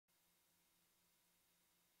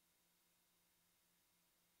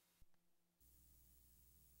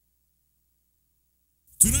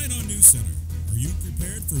Tonight on Newscenter, are you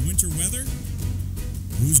prepared for winter weather?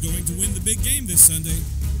 Who's going to win the big game this Sunday?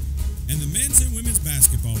 And the men's and women's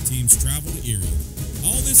basketball teams travel to Erie.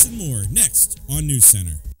 All this and more next on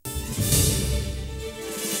Newscenter.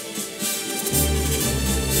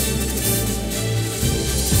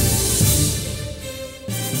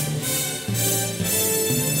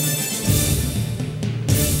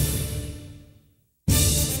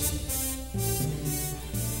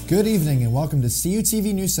 Good evening and welcome to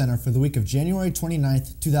CUTV Newscenter for the week of January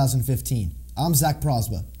 29th, 2015. I'm Zach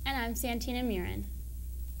Prosba. And I'm Santina Murin.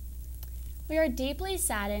 We are deeply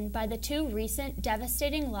saddened by the two recent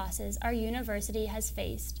devastating losses our university has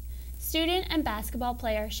faced. Student and basketball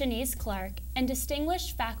player Shanice Clark and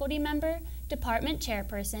distinguished faculty member, department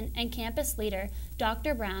chairperson, and campus leader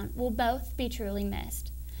Dr. Brown will both be truly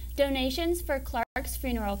missed. Donations for Clark's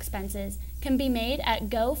funeral expenses can be made at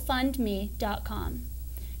gofundme.com.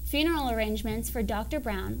 Funeral arrangements for Dr.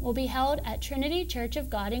 Brown will be held at Trinity Church of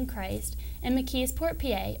God in Christ in McKeesport,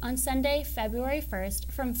 PA on Sunday, February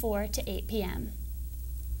 1st from 4 to 8 p.m.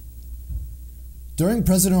 During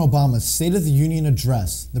President Obama's State of the Union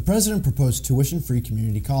address, the president proposed tuition-free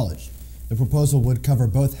community college. The proposal would cover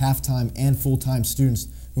both half-time and full-time students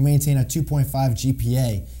who maintain a 2.5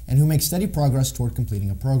 GPA and who make steady progress toward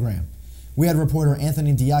completing a program. We had reporter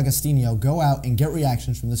Anthony D'Agostino go out and get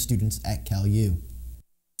reactions from the students at CalU.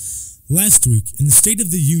 Last week, in the State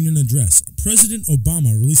of the Union address, President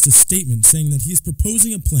Obama released a statement saying that he is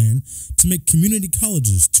proposing a plan to make community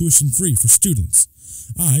colleges tuition-free for students.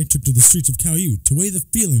 I took to the streets of CalU to weigh the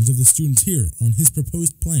feelings of the students here on his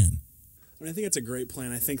proposed plan. I think it's a great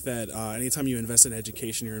plan. I think that anytime you invest in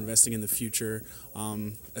education, you're investing in the future,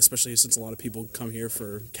 especially since a lot of people come here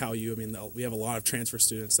for CalU. I mean, we have a lot of transfer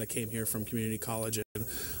students that came here from community college, and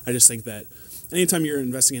I just think that anytime you're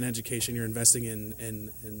investing in education, you're investing in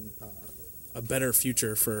a better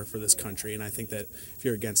future for this country, and I think that if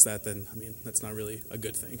you're against that, then, I mean, that's not really a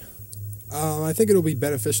good thing. I think it'll be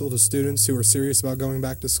beneficial to students who are serious about going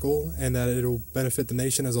back to school, and that it'll benefit the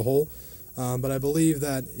nation as a whole. But I believe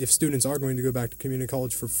that if students are going to go back to community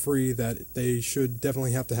college for free, that they should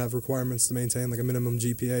definitely have to have requirements to maintain like a minimum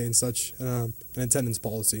GPA and such, an attendance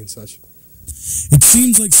policy and such. It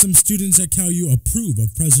seems like some students at CalU approve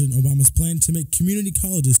of President Obama's plan to make community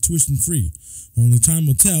colleges tuition-free. Only time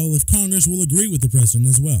will tell if Congress will agree with the president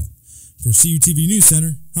as well. For CUTV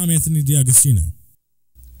Newscenter, I'm Anthony D'Agostino.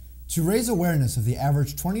 To raise awareness of the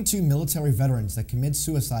average 22 military veterans that commit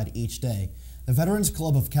suicide each day, the Veterans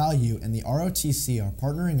Club of CalU and the ROTC are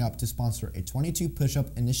partnering up to sponsor a 22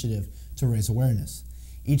 push-up initiative to raise awareness.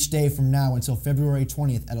 Each day from now until February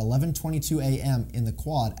 20th at 11:22 a.m. in the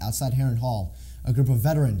Quad outside Heron Hall, a group of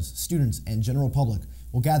veterans, students, and general public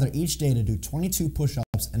will gather each day to do 22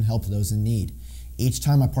 push-ups and help those in need. Each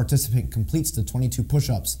time a participant completes the 22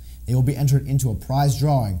 push-ups, they will be entered into a prize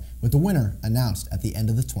drawing with the winner announced at the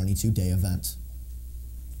end of the 22-day event.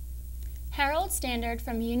 Harold Standard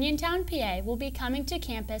from Uniontown, PA will be coming to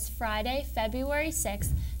campus Friday, February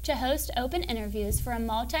 6th to host open interviews for a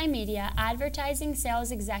multimedia advertising sales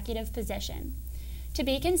executive position. To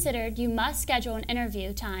be considered, you must schedule an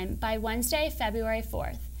interview time by Wednesday, February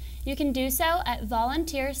 4th. You can do so at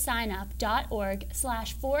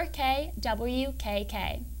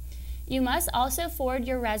volunteersignup.org/4KWKK. You must also forward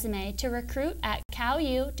your resume to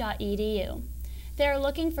recruit@calu.edu. They are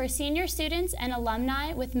looking for senior students and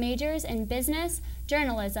alumni with majors in business,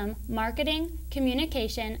 journalism, marketing,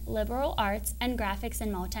 communication, liberal arts, and graphics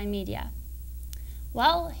and multimedia.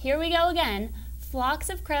 Well, here we go again. Flocks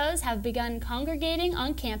of crows have begun congregating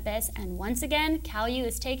on campus, and once again, CalU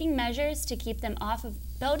is taking measures to keep them off of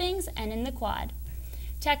buildings and in the Quad.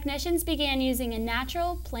 Technicians began using a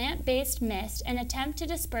natural, plant-based mist in an attempt to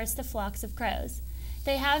disperse the flocks of crows.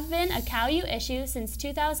 They have been a CalU issue since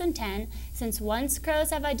 2010, since once crows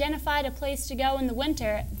have identified a place to go in the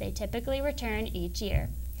winter, they typically return each year.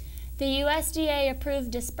 The USDA-approved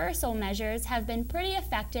dispersal measures have been pretty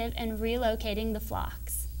effective in relocating the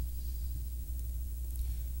flocks.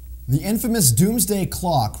 The infamous doomsday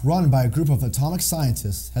clock, run by a group of atomic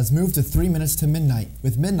scientists, has moved to 3 minutes to midnight,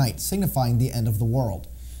 with midnight signifying the end of the world.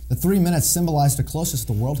 The 3 minutes symbolize the closest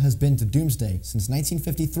the world has been to doomsday since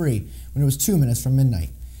 1953, when it was 2 minutes from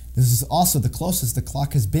midnight. This is also the closest the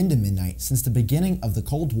clock has been to midnight since the beginning of the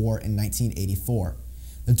Cold War in 1984.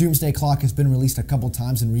 The doomsday clock has been released a couple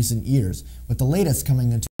times in recent years, with the latest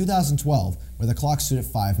coming in 2012, where the clock stood at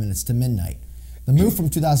 5 minutes to midnight. The move from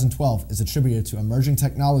 2012 is attributed to emerging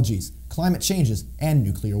technologies, climate changes, and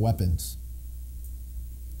nuclear weapons.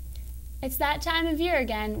 It's that time of year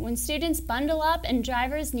again when students bundle up and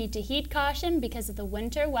drivers need to heed caution because of the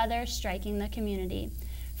winter weather striking the community.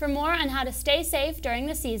 For more on how to stay safe during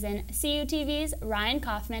the season, CUTV's Ryan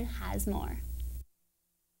Kaufman has more.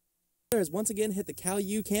 Has once again hit the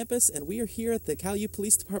CalU campus, and we are here at the CalU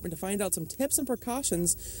Police Department to find out some tips and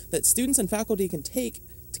precautions that students and faculty can take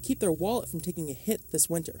to keep their wallet from taking a hit this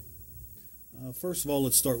winter. First of all,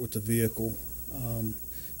 let's start with the vehicle.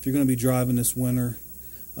 If you're going to be driving this winter,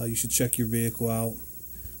 you should check your vehicle out.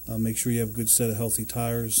 Make sure you have a good set of healthy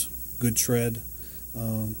tires, good tread,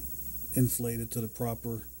 inflated to the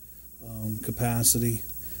proper capacity.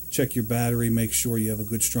 Check your battery. Make sure you have a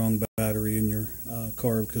good strong battery in your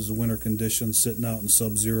car, because the winter conditions sitting out in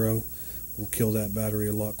sub-zero will kill that battery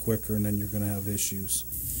a lot quicker, and then you're going to have issues.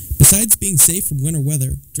 Besides being safe from winter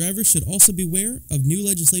weather, drivers should also be aware of new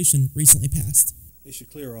legislation recently passed. They should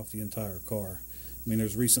clear off the entire car. I mean,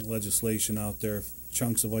 there's recent legislation out there. If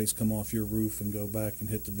chunks of ice come off your roof and go back and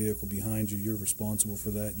hit the vehicle behind you, you're responsible for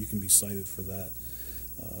that. You can be cited for that.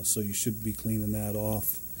 So you should be cleaning that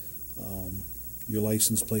off. Your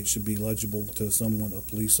license plate should be legible to someone, a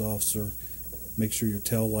police officer. Make sure your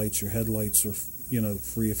tail lights, your headlights are,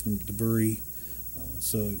 free from debris,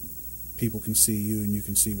 so people can see you and you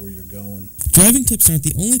can see where you're going. Driving tips aren't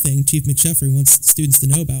the only thing Chief McSheffrey wants students to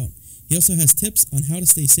know about. He also has tips on how to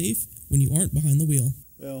stay safe when you aren't behind the wheel.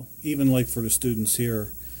 Well, even like for the students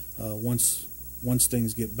here, once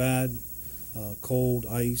things get bad, cold,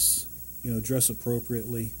 ice, dress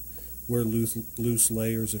appropriately. Wear loose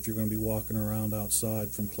layers if you're going to be walking around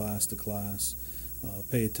outside from class to class.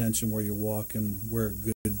 Pay attention where you're walking. Wear a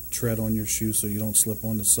good tread on your shoes so you don't slip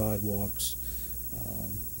on the sidewalks.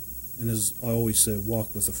 And as I always say,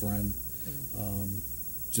 walk with a friend,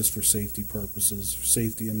 just for safety purposes,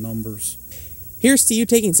 safety in numbers. Here's to you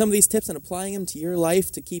taking some of these tips and applying them to your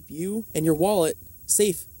life to keep you and your wallet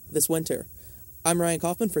safe this winter. I'm Ryan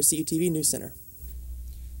Kaufman for CUTV Newscenter.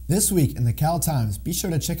 This week in the Cal Times, be sure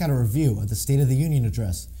to check out a review of the State of the Union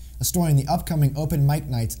address, a story on the upcoming open mic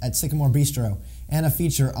nights at Sycamore Bistro, and a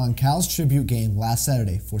feature on Cal's tribute game last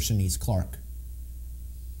Saturday for Shanice Clark.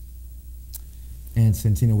 And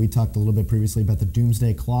since, we talked a little bit previously about the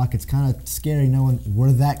doomsday clock, it's kind of scary knowing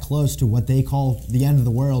we're that close to what they call the end of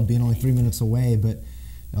the world, being only 3 minutes away, but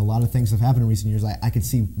a lot of things have happened in recent years. I could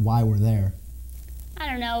see why we're there. I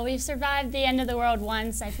don't know. We've survived the end of the world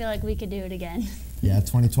once. I feel like we could do it again. Yeah,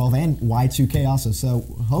 2012 and Y2K also, so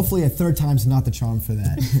hopefully a third time's not the charm for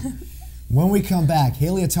that. When we come back,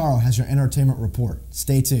 Haley Ataro has your entertainment report.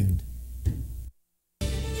 Stay tuned.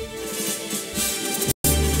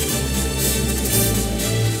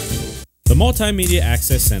 The Multimedia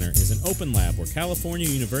Access Center is an open lab where California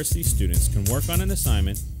University students can work on an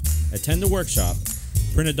assignment, attend a workshop,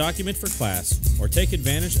 print a document for class, or take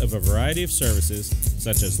advantage of a variety of services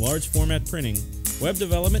such as large format printing, web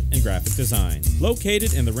development, and graphic design.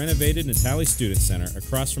 Located in the renovated Natali Student Center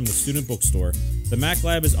across from the student bookstore, the Mac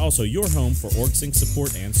Lab is also your home for OrgSync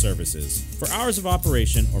support and services. For hours of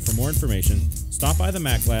operation or for more information, stop by the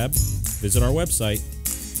Mac Lab, visit our website,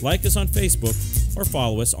 like us on Facebook, or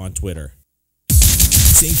follow us on Twitter.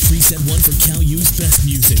 Save preset 1 for CalU's best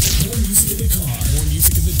music. More music in the car, more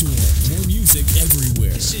music in the door, more music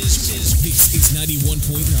everywhere. This is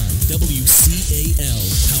 91.9 WCAL,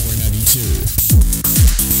 Power 92.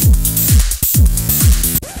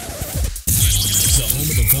 The home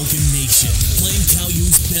of the Vulcan Nation, playing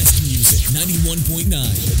CalU's best music. 91.9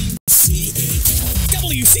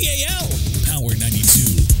 WCAL, Power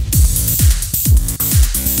 92.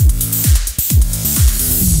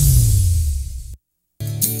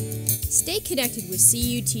 Stay connected with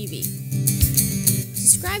CUTV.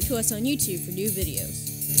 Subscribe to us on YouTube for new videos.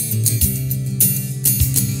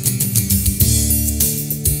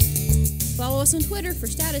 Follow us on Twitter for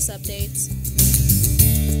status updates.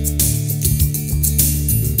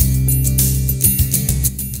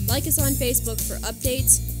 Like us on Facebook for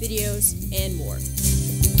updates, videos, and more.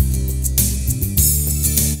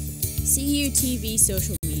 CUTV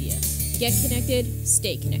social media. Get connected,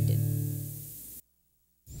 stay connected.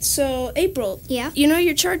 So, April, yeah? You know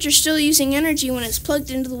your charger's still using energy when it's plugged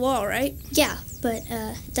into the wall, right? Yeah, but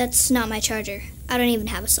that's not my charger. I don't even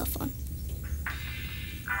have a cell phone.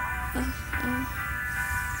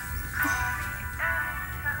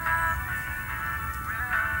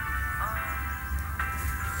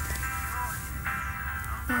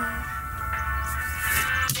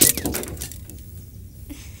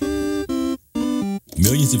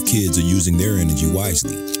 Millions of kids are using their energy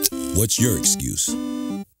wisely. What's your excuse?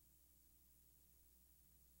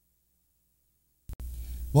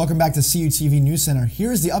 Welcome back to CUTV Newscenter.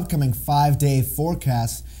 Here's the upcoming 5-day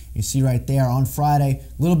forecast. You see right there on Friday,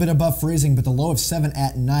 a little bit above freezing, but the low of 7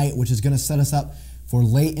 at night, which is going to set us up for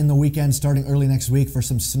late in the weekend, starting early next week, for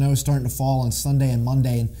some snow starting to fall on Sunday and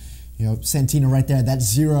Monday. And, Santina right there, that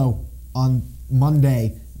 0 on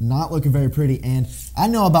Monday, not looking very pretty. And I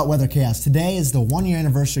know about weather chaos. Today is the 1-year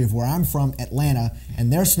anniversary of where I'm from, Atlanta,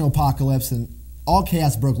 and their snowpocalypse, and all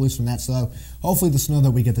chaos broke loose from that. So hopefully the snow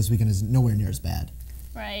that we get this weekend is nowhere near as bad.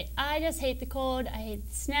 Right. I just hate the cold. I hate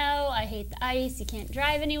the snow. I hate the ice. You can't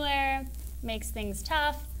drive anywhere. Makes things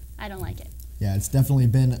tough. I don't like it. Yeah, it's definitely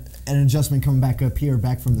been an adjustment coming back up here,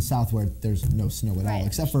 back from the south where there's no snow at all,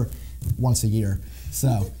 except for once a year.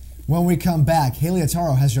 So when we come back, Haley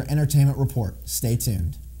Ataro has your entertainment report. Stay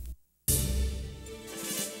tuned.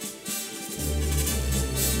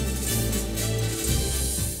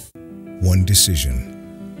 One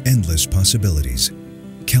decision, endless possibilities.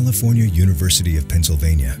 California University of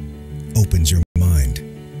Pennsylvania opens your mind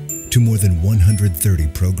to more than 130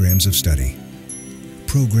 programs of study.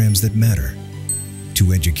 Programs that matter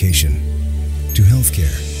to education, to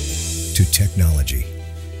healthcare, to technology,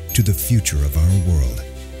 to the future of our world.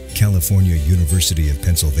 California University of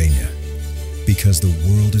Pennsylvania, because the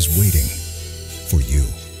world is waiting for you.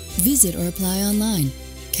 Visit or apply online,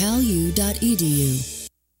 calu.edu.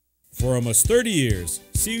 For almost 30 years,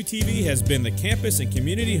 CUTV has been the campus and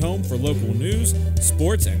community home for local news,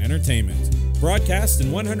 sports, and entertainment. Broadcast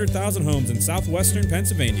in 100,000 homes in southwestern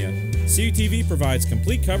Pennsylvania, CUTV provides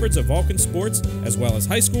complete coverage of Vulcan sports as well as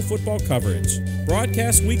high school football coverage.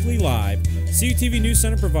 Broadcast weekly live, CUTV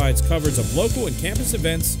Newscenter provides coverage of local and campus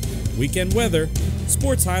events, weekend weather,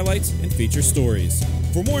 sports highlights, and feature stories.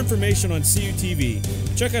 For more information on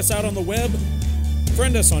CUTV, check us out on the web,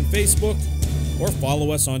 friend us on Facebook, or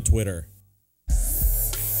follow us on Twitter.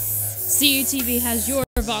 CUTV has your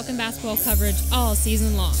Vulcan basketball coverage all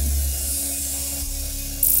season long.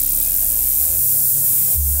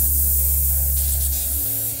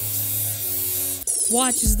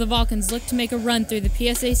 Watch as the Vulcans look to make a run through the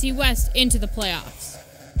PSAC West into the playoffs.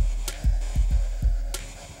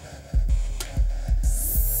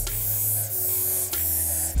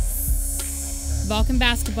 Vulcan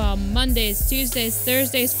basketball Mondays, Tuesdays,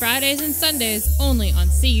 Thursdays, Fridays, and Sundays only on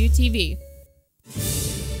CUTV.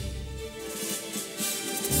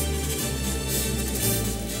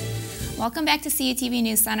 Welcome back to CUTV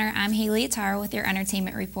Newscenter. I'm Haley Ataro with your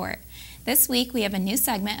entertainment report. This week we have a new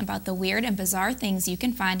segment about the weird and bizarre things you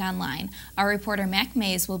can find online. Our reporter Mac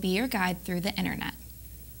Mays will be your guide through the internet.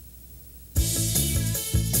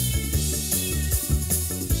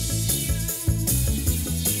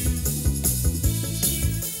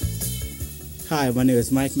 Hi, my name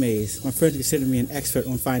is Mike Mays. My friends consider me an expert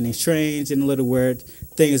on finding strange and little weird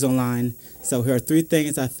things online. So here are 3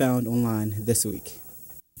 things I found online this week.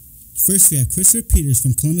 First, we have Christopher Peters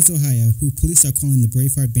from Columbus, Ohio, who police are calling the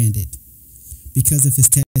Braveheart Bandit because of his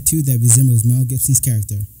tattoo that resembles Mel Gibson's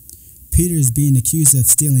character. Peter is being accused of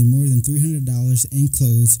stealing more than $300 in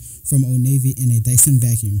clothes from Old Navy and a Dyson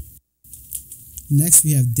vacuum. Next,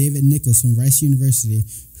 we have David Nichols from Rice University,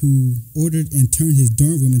 who ordered and turned his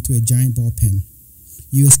dorm room into a giant ball pen.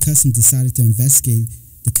 U.S. Customs decided to investigate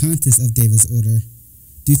the contents of David's order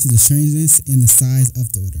due to the strangeness and the size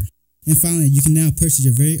of the order. And finally, you can now purchase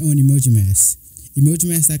your very own emoji mask.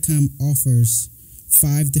 Emojimask.com offers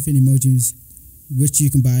 5 different emojis, which you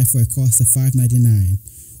can buy for a cost of $5.99,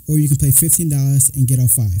 or you can pay $15 and get all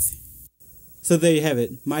 5. So there you have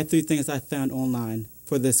it, my 3 things I found online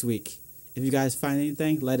for this week. If you guys find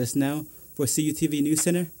anything, let us know. For CUTV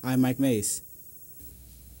Newscenter, I'm Mike Mays.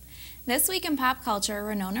 This week in pop culture,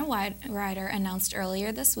 Winona Ryder announced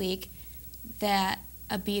earlier this week that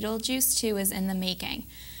a Beetlejuice 2 is in the making.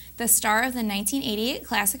 The star of the 1988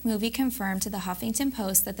 classic movie confirmed to the Huffington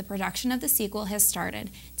Post that the production of the sequel has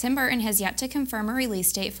started. Tim Burton has yet to confirm a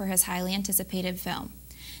release date for his highly anticipated film.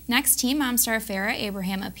 Next, Teen Mom star Farrah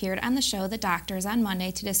Abraham appeared on the show The Doctors on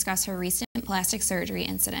Monday to discuss her recent plastic surgery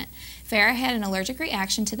incident. Farrah had an allergic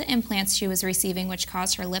reaction to the implants she was receiving, which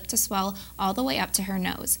caused her lip to swell all the way up to her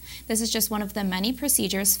nose. This is just one of the many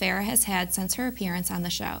procedures Farrah has had since her appearance on the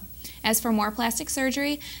show. As for more plastic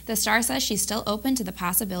surgery, the star says she's still open to the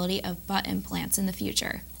possibility of butt implants in the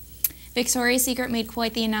future. Victoria's Secret made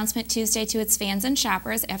quite the announcement Tuesday to its fans and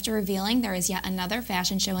shoppers after revealing there is yet another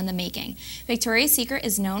fashion show in the making. Victoria's Secret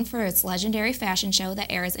is known for its legendary fashion show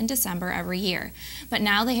that airs in December every year. But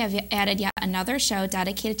now they have added yet another show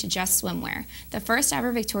dedicated to just swimwear. The first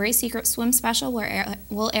ever Victoria's Secret swim special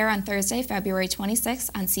will air on Thursday, February 26th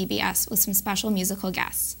on CBS with some special musical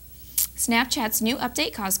guests. Snapchat's new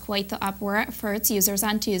update caused quite the uproar for its users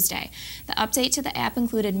on Tuesday. The update to the app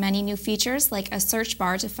included many new features like a search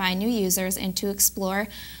bar to find new users and to explore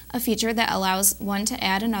a feature that allows one to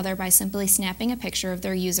add another by simply snapping a picture of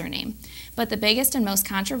their username. But the biggest and most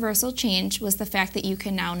controversial change was the fact that you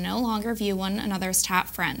can now no longer view one another's top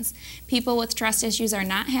friends. People with trust issues are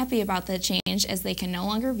not happy about the change as they can no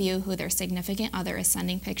longer view who their significant other is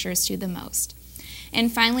sending pictures to the most. And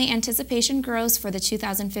finally, anticipation grows for the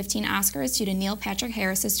 2015 Oscars due to Neil Patrick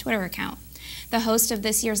Harris's Twitter account. The host of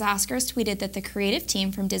this year's Oscars tweeted that the creative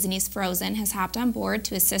team from Disney's Frozen has hopped on board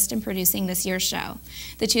to assist in producing this year's show.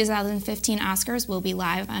 The 2015 Oscars will be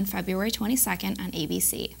live on February 22nd on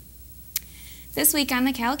ABC. This week on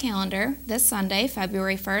the Cal calendar, this Sunday,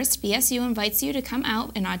 February 1st, BSU invites you to come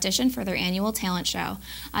out and audition for their annual talent show.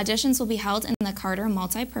 Auditions will be held in the Carter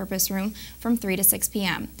Multi-Purpose Room from 3 to 6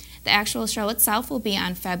 p.m. The actual show itself will be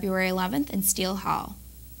on February 11th in Steele Hall.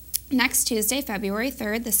 Next Tuesday, February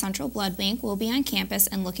 3rd, the Central Blood Bank will be on campus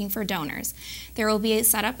and looking for donors. There will be a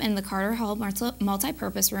setup in the Carter Hall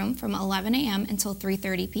Multi-Purpose Room from 11 a.m. until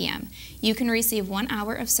 3:30 p.m. You can receive 1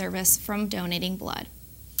 hour of service from donating blood.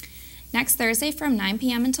 Next Thursday from 9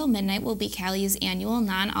 p.m. until midnight will be CalU's annual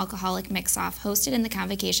non-alcoholic mix-off hosted in the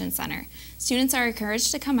Convocation Center. Students are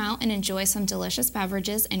encouraged to come out and enjoy some delicious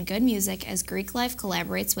beverages and good music as Greek Life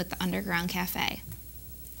collaborates with the Underground Cafe.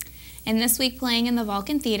 And this week playing in the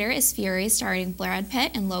Vulcan Theater is Fury starring Brad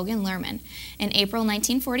Pitt and Logan Lerman. In April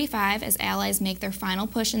 1945, as Allies make their final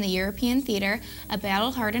push in the European theater, a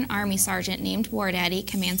battle-hardened Army sergeant named War Daddy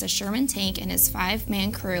commands a Sherman tank and his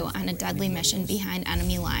 5-man crew on a deadly mission behind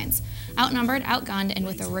enemy lines. Outnumbered, outgunned, and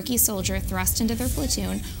with a rookie soldier thrust into their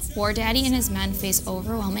platoon, War Daddy and his men face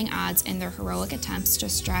overwhelming odds in their heroic attempts to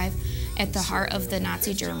strive at the heart of the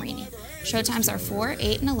Nazi Germany. Showtimes are 4,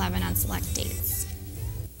 8, and 11 on select dates.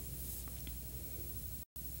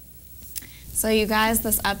 So you guys,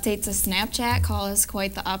 this update to Snapchat caused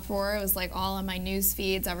quite the uproar. It was like all on my news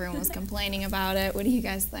feeds. Everyone was complaining about it. What do you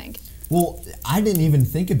guys think? Well, I didn't even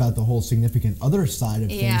think about the whole significant other side of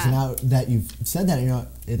things. Yeah. And now that you've said that,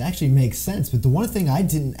 it actually makes sense. But the one thing I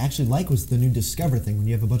didn't actually like was the new Discover thing. When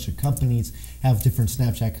you have a bunch of companies, have different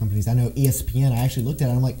Snapchat companies. I know ESPN, I actually looked at it,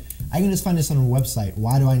 and I'm like, I can just find this on a website.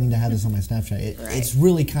 Why do I need to have this on my Snapchat? It's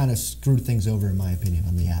really kind of screwed things over, in my opinion,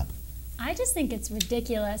 on the app. I just think it's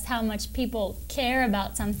ridiculous how much people care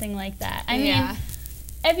about something like that. I mean,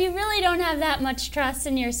 if you really don't have that much trust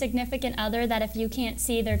in your significant other that if you can't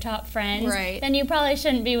see their top friends, then you probably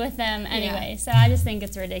shouldn't be with them anyway. So I just think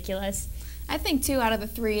it's ridiculous. I think 2 out of the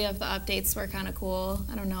 3 of the updates were kind of cool.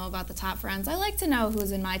 I don't know about the top friends. I like to know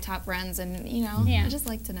who's in my top friends, and I just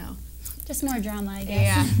like to know. Just more drama, I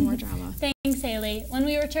guess. Yeah, more drama. Thanks, Haley. When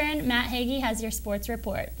we return, Matt Hagee has your sports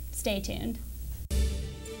report. Stay tuned.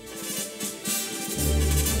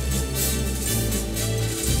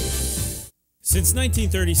 Since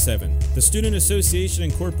 1937, the Student Association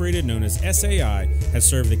Incorporated, known as SAI, has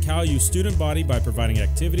served the CalU student body by providing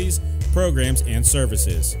activities, programs, and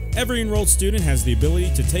services. Every enrolled student has the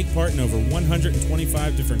ability to take part in over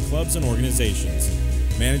 125 different clubs and organizations.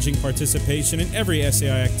 Managing participation in every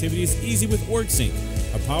SAI activity is easy with OrgSync,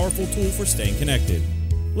 a powerful tool for staying connected.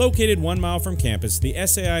 Located 1 mile from campus, the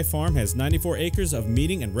SAI farm has 94 acres of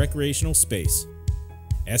meeting and recreational space.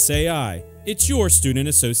 SAI, it's your student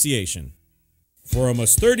association. For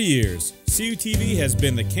almost 30 years, CUTV has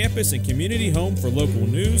been the campus and community home for local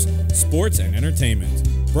news, sports, and entertainment.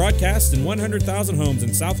 Broadcast in 100,000 homes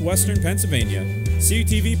in southwestern Pennsylvania,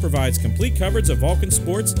 CUTV provides complete coverage of Vulcan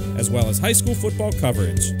sports as well as high school football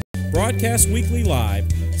coverage. Broadcast weekly live,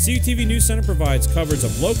 CUTV Newscenter provides coverage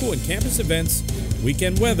of local and campus events,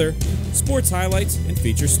 weekend weather, sports highlights, and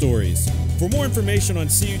feature stories. For more information on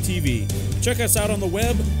CUTV, check us out on the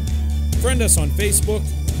web, friend us on Facebook,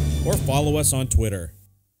 or follow us on Twitter.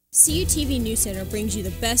 CUTV Newscenter brings you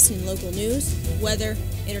the best in local news, weather,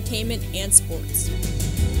 entertainment, and sports.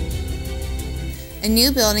 A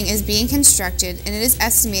new building is being constructed, and it is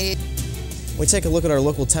estimated. We take a look at our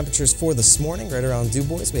local temperatures for this morning. Right around Du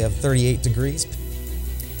Bois, we have 38 degrees.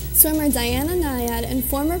 Swimmer Diana Nyad and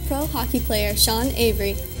former pro hockey player Sean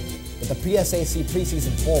Avery. With the PSAC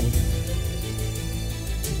preseason poll.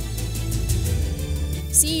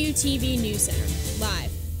 CUTV Newscenter,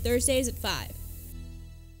 live, Thursdays at 5.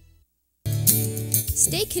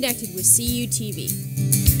 Stay connected with CUTV.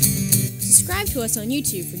 Subscribe to us on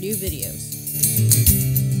YouTube for new videos.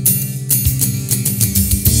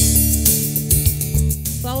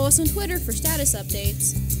 Follow us on Twitter for status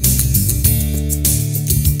updates.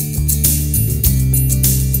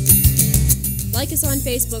 Like us on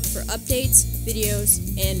Facebook for updates, videos,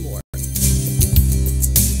 and more.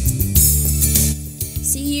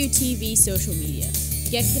 CUTV. CUTV social media.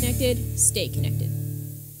 Get connected, stay connected.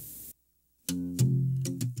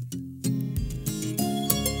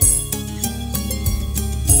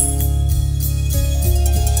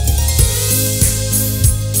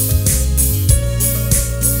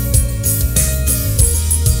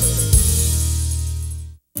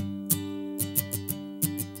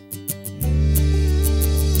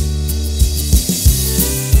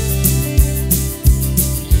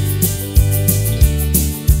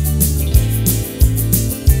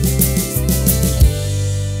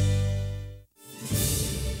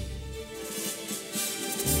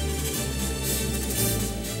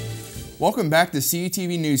 Welcome back to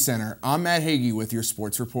CUTV Newscenter. I'm Matt Hagee with your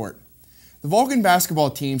sports report. The Vulcan basketball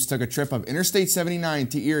teams took a trip up Interstate 79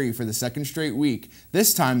 to Erie for the second straight week,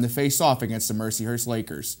 this time to face off against the Mercyhurst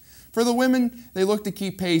Lakers. For the women, they looked to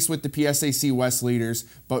keep pace with the PSAC West leaders,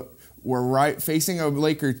 but were facing a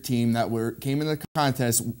Laker team that came into the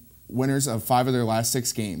contest winners of 5 of their last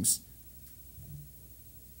 6 games.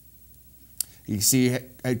 You see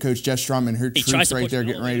head coach Jess Strum and her troops right there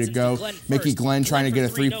getting ready to go. Mickey Glenn trying to get a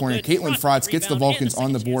three-pointer. Caitlin Frotz gets the Vulcans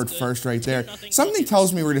on the board first right there. Something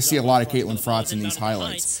tells me we're going to see a lot of Caitlin Frotz in these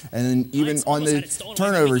highlights. And then even on the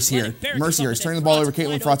turnovers here, Mercyhurst turning the ball over.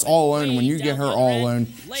 Caitlin Frotz all alone. And when you get her all alone,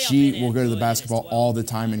 she will go to the basketball all the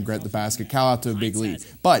time and get the basket. Cal out to a big lead.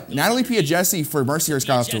 But Natalie Piagesi for Mercyhurst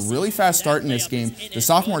got off to a really fast start in this game. The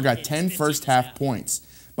sophomore got 10 first-half points.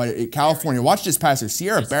 But California, watch this passer.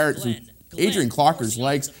 Sierra Barrett, who Adrian Clocker's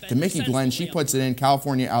legs to Mickey Glenn. She puts it in.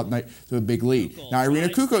 California out to a big lead. Now, Irina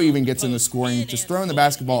Kuko even gets in the scoring, just throwing the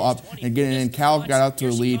basketball up and getting in. Cal got out to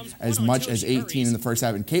a lead as much as 18 in the first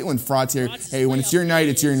half. And Caitlin Frotz here, hey, when it's your night,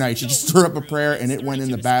 it's your night. She just threw up a prayer, and it went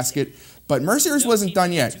in the basket. But Mercyhurst wasn't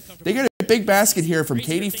done yet. They got a big basket here from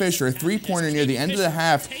Katie Fisher, a three-pointer near the end of the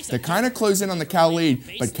half to kind of close in on the Cal lead,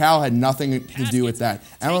 but Cal had nothing to do with that.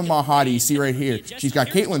 Emma Mahadi, you see right here, she's got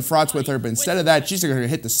Caitlin Frotz with her, but instead of that, she's going to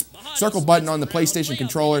hit the circle button on the PlayStation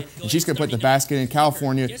controller, and she's going to put the basket in.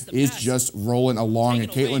 California is just rolling along, and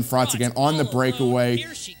Caitlin Frotz again on the breakaway.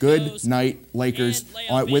 Good night, Lakers,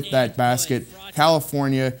 with that basket.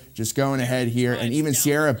 California just going ahead here, and even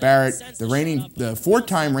Sierra Barrett, the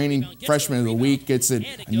 4-time reigning freshman of the week, gets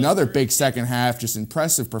another big second half, just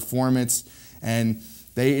impressive performance, and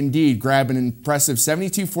they indeed grab an impressive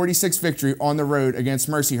 72-46 victory on the road against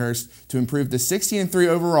Mercyhurst to improve to 16-3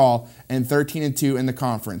 overall and 13-2 in the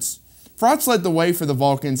conference. Frotz led the way for the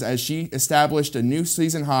Vulcans as she established a new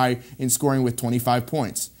season high in scoring with 25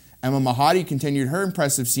 points. Emma Mahadi continued her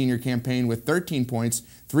impressive senior campaign with 13 points,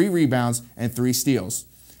 3 rebounds, and 3 steals.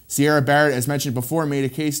 Sierra Barrett, as mentioned before, made a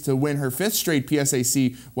case to win her 5th straight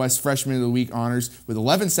PSAC West Freshman of the Week honors with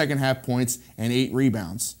 11 second-half points and 8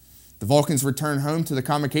 rebounds. The Vulcans return home to the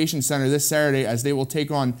Convocation Center this Saturday as they will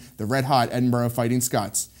take on the red-hot Edinburgh Fighting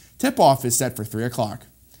Scots. Tip-off is set for 3 o'clock.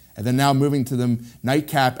 And then now moving to the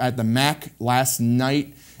nightcap at the MAC last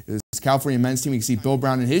night. It was California men's team. You can see Bill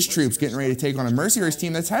Brown and his troops getting ready to take on a Mercyhurst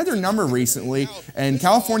team that's had their number recently. And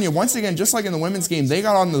California, once again, just like in the women's game, they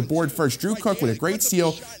got on the board first. Drew Cook with a great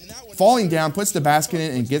steal, falling down, puts the basket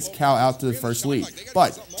in, and gets Cal out to the first lead.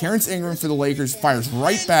 But Terrence Ingram for the Lakers fires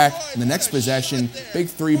right back in the next possession. Big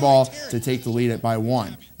 3-ball to take the lead by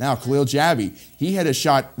 1. Now, Khalil Jabi, he had a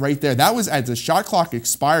shot right there. That was as the shot clock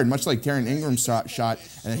expired, much like Terrence Ingram's shot.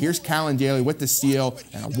 And here's Callan Daly with the steal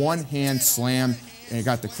and a one-hand slam. And it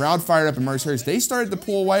got the crowd fired up in Mercyhurst. They started to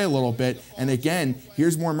pull away a little bit. And again,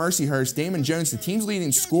 here's more Mercyhurst. Damon Jones, the team's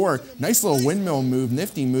leading scorer. Nice little windmill move,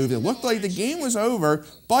 nifty move. It looked like the game was over,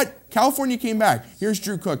 but California came back. Here's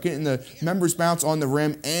Drew Cook getting the members bounce on the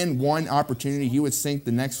rim and one opportunity. He would sink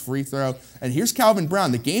the next free throw. And here's Calvin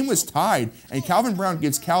Brown. The game was tied, and Calvin Brown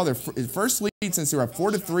gives Cal their first lead since they were up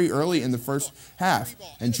 4-3 early in the first half.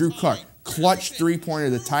 And Drew Cook, clutch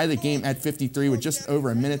three-pointer to tie the game at 53 with just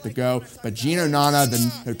over a minute to go. But Gino Nana,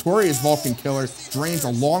 the notorious Vulcan killer, drains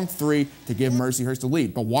a long 3 to give Mercyhurst the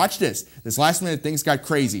lead. But watch this. This last minute, things got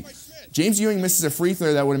crazy. James Ewing misses a free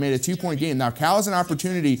throw that would have made a 2-point game. Now Cal has an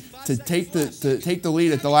opportunity to take the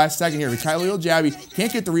lead at the last second here. Khalil Jabi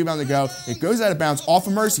can't get the rebound to go. It goes out of bounds off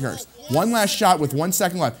of Mercyhurst. One last shot with 1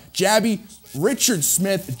 second left. Jabi, Richard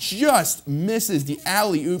Smith just misses the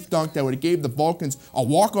alley-oop dunk that would have gave the Vulcans a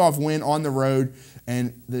walk-off win on the road.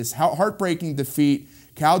 And this heartbreaking defeat,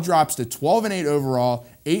 Cal drops to 12-8 overall,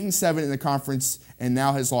 8-7 in the conference, and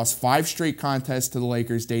now has lost 5 straight contests to the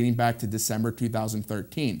Lakers dating back to December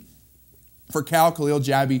 2013. For Cal, Khalil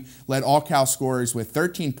Jabi led all Cal scorers with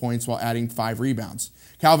 13 points while adding 5 rebounds.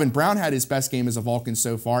 Calvin Brown had his best game as a Vulcan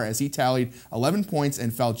so far as he tallied 11 points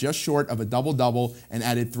and fell just short of a double-double and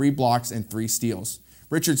added 3 blocks and 3 steals.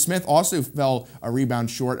 Richard Smith also fell a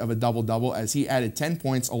rebound short of a double-double as he added 10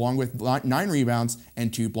 points along with 9 rebounds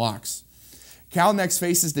and 2 blocks. Cal next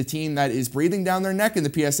faces the team that is breathing down their neck in the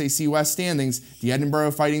PSAC West standings, the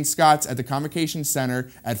Edinboro Fighting Scots, at the Convocation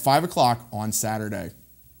Center at 5 o'clock on Saturday.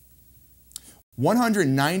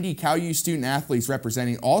 190 Cal U student athletes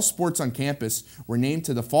representing all sports on campus were named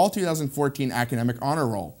to the Fall 2014 Academic Honor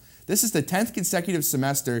Roll. This is the 10th consecutive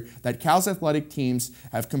semester that Cal's athletic teams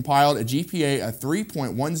have compiled a GPA of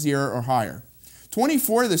 3.10 or higher.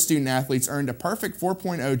 24 of the student athletes earned a perfect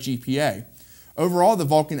 4.0 GPA. Overall, the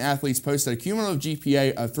Vulcan athletes posted a cumulative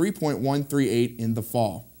GPA of 3.138 in the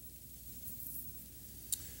fall.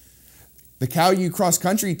 The Cal U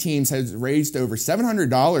cross-country teams has raised over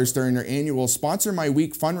 $700 during their annual Sponsor My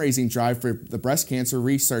Week fundraising drive for the Breast Cancer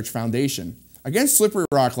Research Foundation. Against Slippery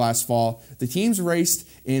Rock last fall, the teams raced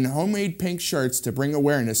in homemade pink shirts to bring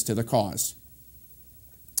awareness to the cause.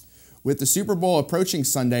 With the Super Bowl approaching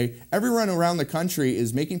Sunday, everyone around the country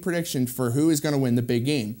is making predictions for who is going to win the big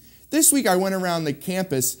game. This week I went around the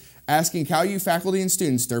campus asking Cal U faculty and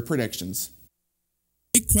students their predictions.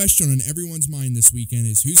 Big question on everyone's mind this weekend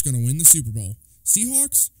is who's going to win the Super Bowl,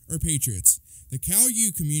 Seahawks or Patriots? The Cal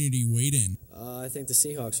U community weighed in. I think the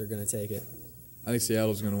Seahawks are going to take it. I think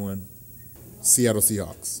Seattle's going to win. Seattle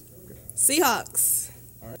Seahawks. Seahawks.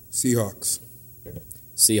 All right. Seahawks.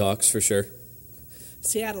 Seahawks for sure.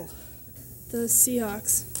 Seattle. The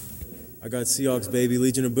Seahawks. I got Seahawks, baby.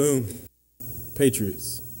 Legion of Boom.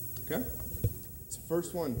 Patriots. Okay. It's the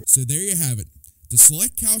first one. So there you have it. The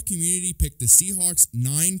Select Cal community picked the Seahawks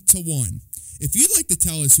 9-1. If you'd like to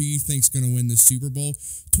tell us who you think's going to win the Super Bowl,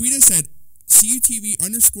 tweet us at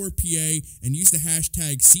CUTV_PA and use the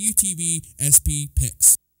hashtag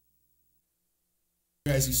CUTVSPPicks.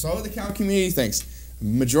 Guys, you saw what the Cal community thinks.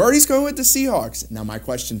 Majority's going with the Seahawks. Now my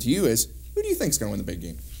question to you is, who do you think's going to win the big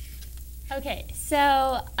game? Okay,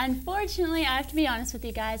 so unfortunately, I have to be honest with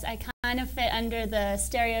you guys, I kind of fit under the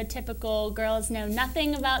stereotypical girls know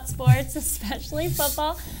nothing about sports, especially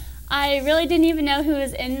football. I really didn't even know who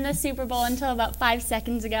was in the Super Bowl until about 5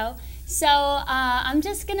 seconds ago. So I'm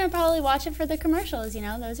just going to probably watch it for the commercials, you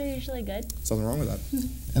know, those are usually good. Something wrong with that.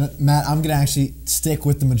 And Matt, I'm going to actually stick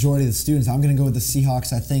with the majority of the students. I'm going to go with the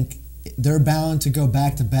Seahawks. I think they're bound to go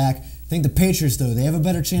back-to-back. I think the Patriots, though, they have a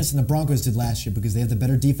better chance than the Broncos did last year because they have the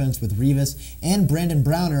better defense with Revis and Brandon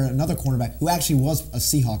Browner, another cornerback, who actually was a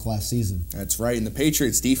Seahawk last season. That's right. And the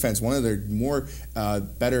Patriots defense, one of their more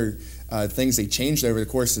better things they changed over the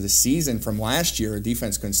course of the season from last year.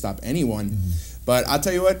 Defense couldn't stop anyone. But I'll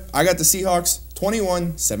tell you what, I got the Seahawks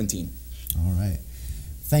 21-17. All right.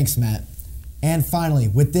 Thanks, Matt. And finally,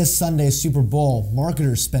 with this Sunday's Super Bowl,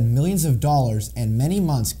 marketers spend millions of dollars and many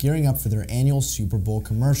months gearing up for their annual Super Bowl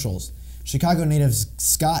commercials. Chicago native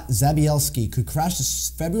Scott Zabielski could crash the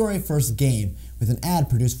February 1st game with an ad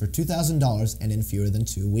produced for $2,000 and in fewer than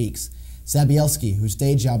 2 weeks. Zabielski, whose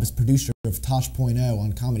day job is producer of Tosh.0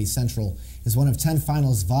 on Comedy Central, is one of 10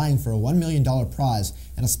 finalists vying for a $1 million prize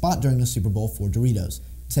and a spot during the Super Bowl for Doritos.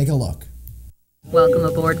 Take a look. Welcome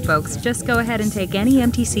aboard, folks. Just go ahead and take any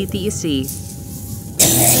empty seat that you see.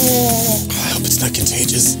 I hope it's not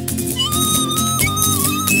contagious.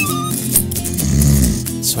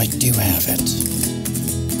 So I do have it.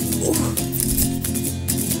 Ooh.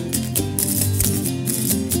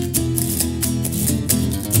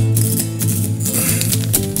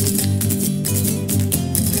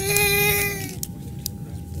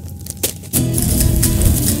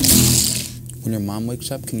 When your mom wakes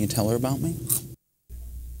up, can you tell her about me?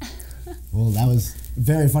 Well, that was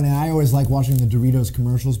very funny. I always like watching the Doritos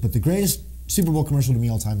commercials, but the greatest Super Bowl commercial to me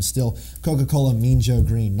all time is still Coca-Cola Mean Joe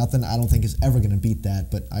Green. Nothing I don't think is ever going to beat that,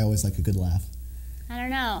 but I always like a good laugh. I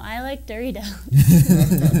don't know. I like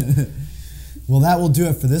Doritos. Well, that will do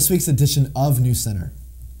it for this week's edition of Newscenter.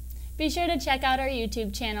 Be sure to check out our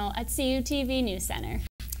YouTube channel at CUTV Newscenter.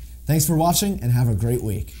 Thanks for watching and have a great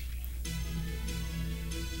week. I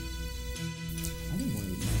think one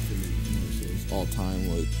of my favorite commercials all time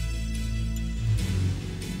was